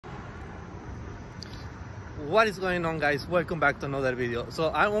What is going on, guys? Welcome back to another video.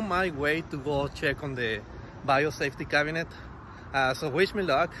 So I'm on my way to go check on the biosafety cabinet. So wish me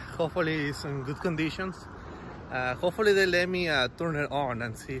luck. Hopefully it's in good conditions. Hopefully they let me turn it on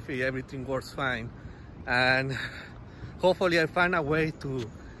and see if everything works fine, and hopefully I find a way to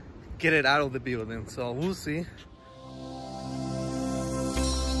get it out of the building. So we'll see.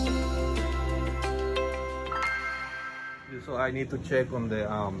 So I need to check on the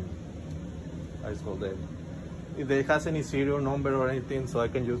it's called the, if it has any serial number or anything, so I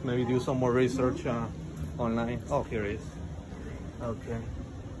can just maybe do some more research online. Oh, here it is. Okay.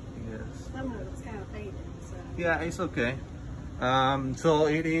 Yes. Some of it's kind of faded, so. Yeah, it's okay. So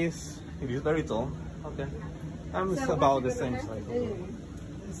it is very tall. Okay. It's So about the what same you're size. gonna have to do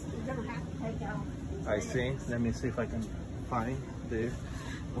is you're gonna have to take out. I see. Let me see if I can find this.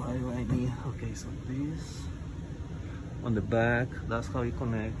 Why do I need? Okay, so this on the back. That's how it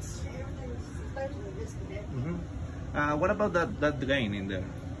connects. Everything's supposedly disconnected. What about that drain in there?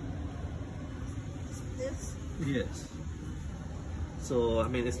 This. Yes. So I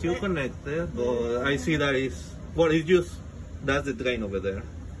mean, it's still connected, but I see that it's it's just that's the drain over there.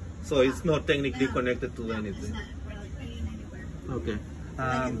 So it's not technically connected to anything. It's not really feeding anywhere. Okay. They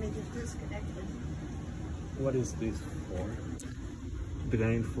can be just disconnected. What is this for?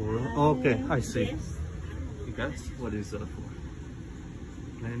 Drain for. Okay, I see. This. You guys, what is that for?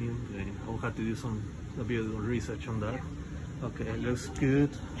 Planium drain. I'll have to do a bit of research on that. Okay, it looks good.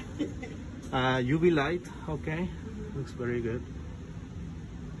 UV light. Okay, looks very good.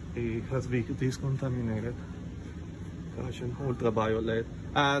 It has been discontaminated. Caution, ultraviolet.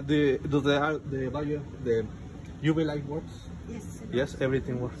 The UV light works? Yes. Yes,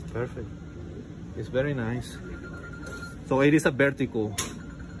 everything works perfect. It's very nice. So it is a vertical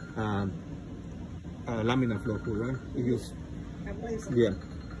laminar floor pool, right? It is, I believe so. yeah,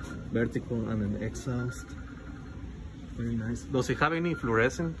 vertical and an exhaust. Very nice. Does it have any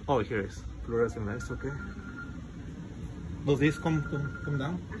fluorescent? Oh, here it is. Fluorescent lights, okay. Does this come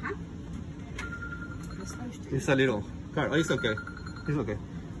down? It's supposed to. It's a little car. Oh, it's okay. It's okay.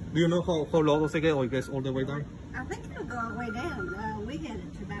 Do you know how low does it get, or it gets all the way down? I think it'll go all the way down. We had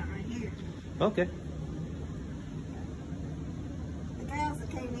it to about right here. Okay. The guys that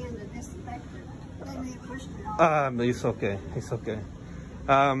came in to disinfect it, they may have pushed it off. It's okay. It's okay.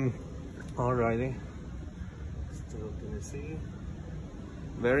 Alrighty. Still gonna see.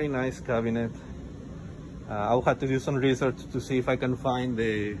 Very nice cabinet. I'll have to do some research to see if I can find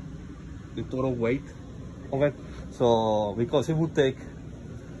the total weight of it. So because it would take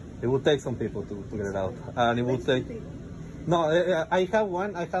some people to get it out, and it would take. No, I have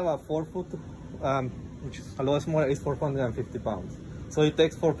one. I have a 4 foot, which is a lot smaller. It's 450 pounds. So it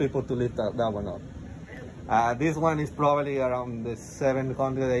takes 4 people to lift that one up. This one is probably around the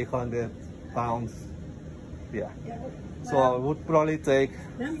 700, 800 pounds. Yeah. So it would probably take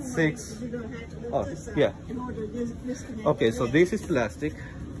 6. Oh, yeah. Okay, so this is plastic.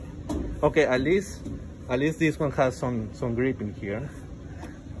 Okay, at least this one has some grip in here.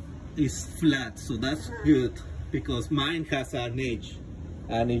 It's flat, so that's good, because mine has an edge,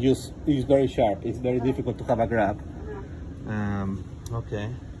 and it's very sharp. It's very difficult to have a grab.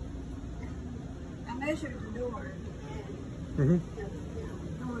 Okay. I measured the door, and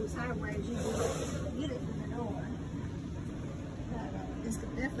going sideways, you can get it from the door. But it's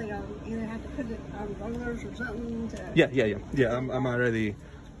definitely either have to put it on rollers or something to. Yeah. I'm already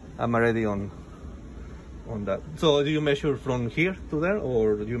on that. So do you measure from here to there,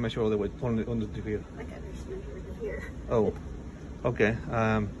 or do you measure all the way on to here? I think I just measured it here. Oh, okay.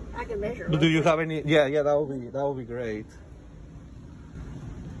 I can measure. Do you have any? Yeah, that would be great.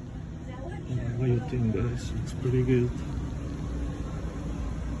 What do you think, guys? It's pretty good.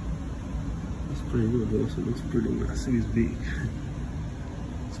 It's pretty good, guys. It looks pretty massive. It's big.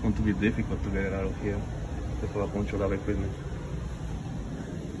 It's going to be difficult to get it out of here. Después va mucho la equipment.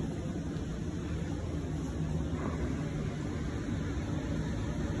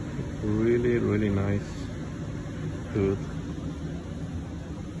 Really nice. Good.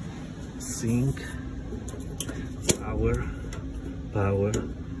 Sink. Power.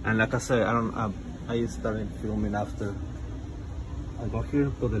 And like I said, I started filming after I got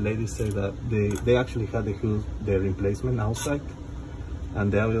here, but the ladies say that they actually had the replacement outside,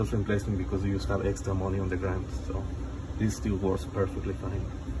 and they have those replacement because they used to have extra money on the ground. So this still works perfectly fine.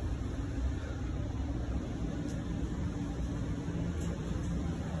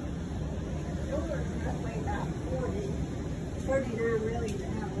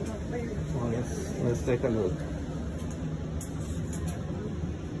 Let's take a look.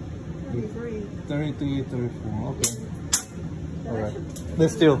 33, 34, okay. Alright.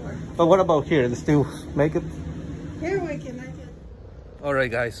 Let's still, But what about here? They still make it? Here we can make it. All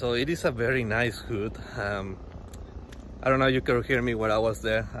right, guys, so it is a very nice hood. I don't know if you could hear me when I was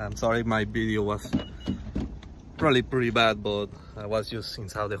there. I'm sorry my video was probably pretty bad, but I was just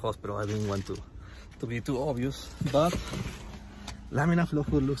inside the hospital. I didn't want to be too obvious. But Laminar flow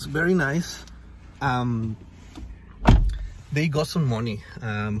hood looks very nice. They got some money.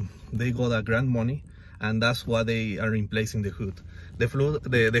 They got a grant money, and that's why they are replacing the hood.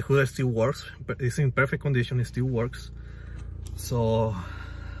 The hood still works. It's in perfect condition. It still works. So,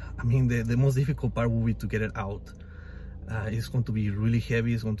 I mean, the most difficult part will be to get it out. It's going to be really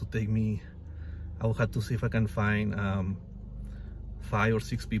heavy. It's going to take me, I will have to see if I can find 5 or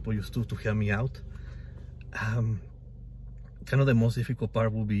 6 people just to help me out. Kind of the most difficult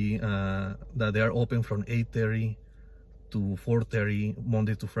part will be that they are open from 8:30 to 4:30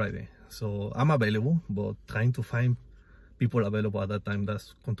 Monday to Friday. So I'm available, but trying to find people available at that time,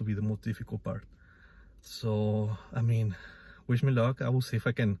 that's going to be the most difficult part. So, I mean, wish me luck. I will see if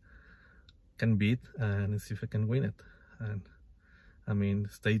I can beat and see if I can win it. And I mean,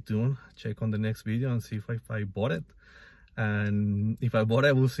 stay tuned, check on the next video and see if I bought it. And if I bought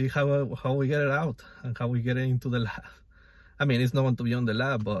it, we'll see how we get it out and how we get it into the lab. I mean, it's not going to be on the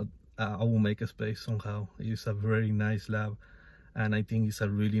lab, but I will make a space somehow. It's a very nice lab, and I think it's a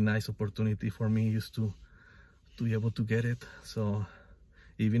really nice opportunity for me just to be able to get it. So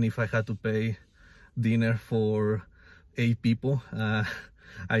even if I had to pay dinner for 8 people,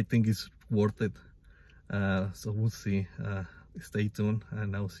 I think it's worth it. So we'll see. Stay tuned,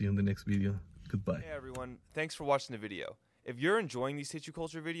 and I'll see you in the next video. Goodbye. Hey everyone, thanks for watching the video. If you're enjoying these tissue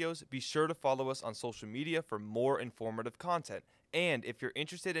culture videos, be sure to follow us on social media for more informative content. And if you're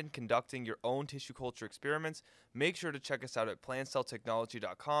interested in conducting your own tissue culture experiments, make sure to check us out at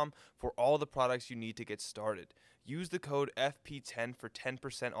plantcelltechnology.com for all the products you need to get started. Use the code FP10 for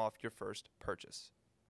 10% off your first purchase.